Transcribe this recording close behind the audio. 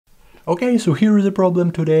Okay, so here is the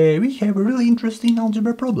problem today. We have a really interesting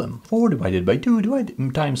algebra problem. 4 divided by 2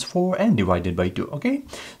 times 4 and divided by 2, okay?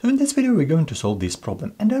 So in this video we're going to solve this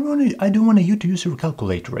problem. And I don't want you to use your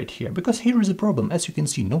calculator right here, because here is the problem. As you can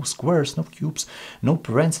see, no squares, no cubes, no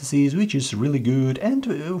parentheses, which is really good. And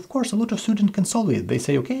of course, a lot of students can solve it. They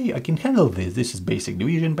say, okay, I can handle this. This is basic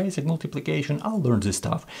division, basic multiplication. I'll learn this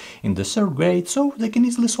stuff in the 3rd grade, so they can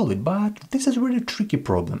easily solve it. But this is a really tricky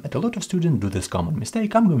problem, and a lot of students do this common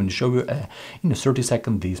mistake. I'm going to show you in a 30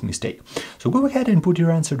 seconds this mistake. So go ahead and put your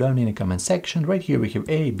answer down in the comment section. Right here we have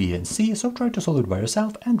A, B, and C, so try to solve it by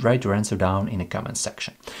yourself and write your answer down in the comment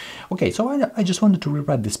section. Okay, so I just wanted to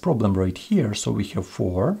rewrite this problem right here. So we have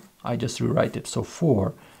 4, I just rewrite it, so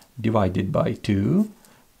 4 divided by 2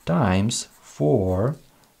 times 4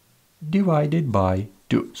 divided by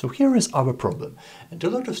 2. So here is our problem, and a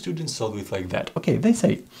lot of students solve it like that. Okay, they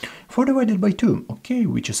say 4 divided by 2, okay,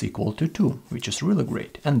 which is equal to 2, which is really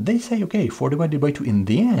great. And they say, okay, 4 divided by 2, in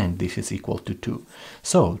the end, this is equal to 2.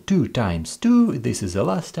 So 2 times 2, this is the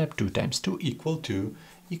last step, 2 times 2 equal to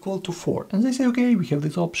 4. And they say, okay, we have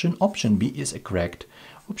this option, option B is a correct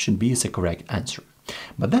answer.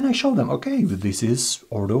 But then I show them, okay, this is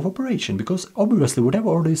order of operation, because obviously whatever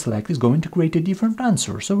order you select is going to create a different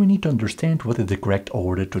answer. So we need to understand what is the correct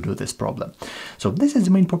order to do this problem. So this is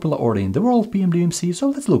the main popular order in the world, PMDMC, so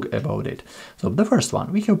let's look about it. So the first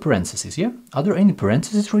one, we have parentheses, yeah? Are there any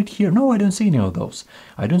parentheses right here? No, I don't see any of those.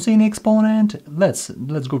 I don't see any exponent. Let's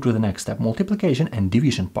go to the next step, multiplication and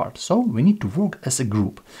division part. So we need to work as a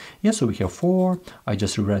group. Yeah, so we have 4, I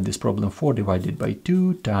just rewrite this problem, 4 divided by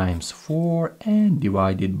 2 times 4 and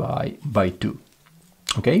divided by 2.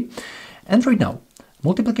 Okay, and right now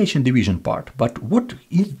multiplication division part, but what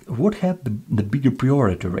have the bigger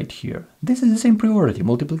priority right here? This is the same priority,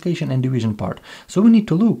 multiplication and division part. So we need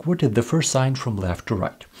to look what is the first sign from left to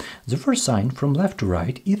right. The first sign from left to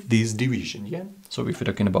right is this division, yeah? So if you're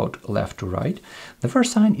talking about left to right, the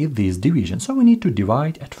first sign is this division. So we need to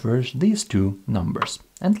divide at first these two numbers.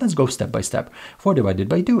 And let's go step by step. 4 divided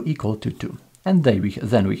by 2 equal to 2. And then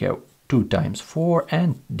we have 2 times 4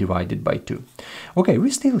 and divided by 2. Okay,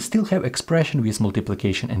 we still have expression with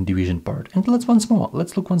multiplication and division part. And let's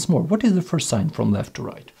look once more. What is the first sign from left to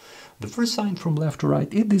right? The first sign from left to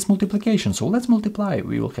right is this multiplication. So let's multiply.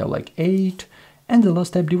 We will have like 8 and the last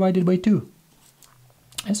step divided by 2.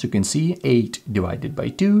 As you can see, 8 divided by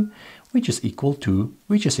 2, which is equal to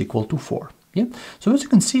 4. Yeah, so as you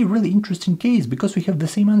can see, really interesting case, because we have the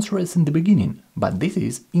same answer as in the beginning. But this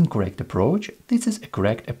is incorrect approach. This is a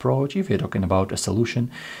correct approach if you're talking about a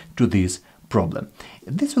solution to this problem.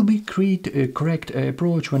 This will be a correct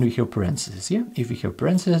approach when we have parentheses. Yeah, if we have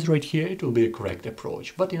parentheses right here, it will be a correct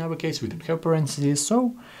approach. But in our case, we don't have parentheses,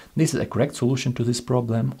 so this is a correct solution to this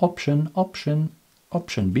problem. Option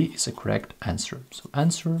B is a correct answer. So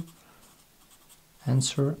answer,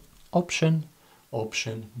 option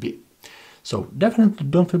B. So definitely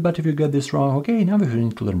don't feel bad if you get this wrong. Okay, now if you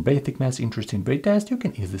need to learn basic maths, interesting brain test, you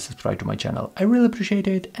can easily subscribe to my channel. I really appreciate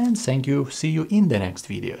it, and thank you. See you in the next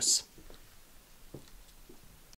videos.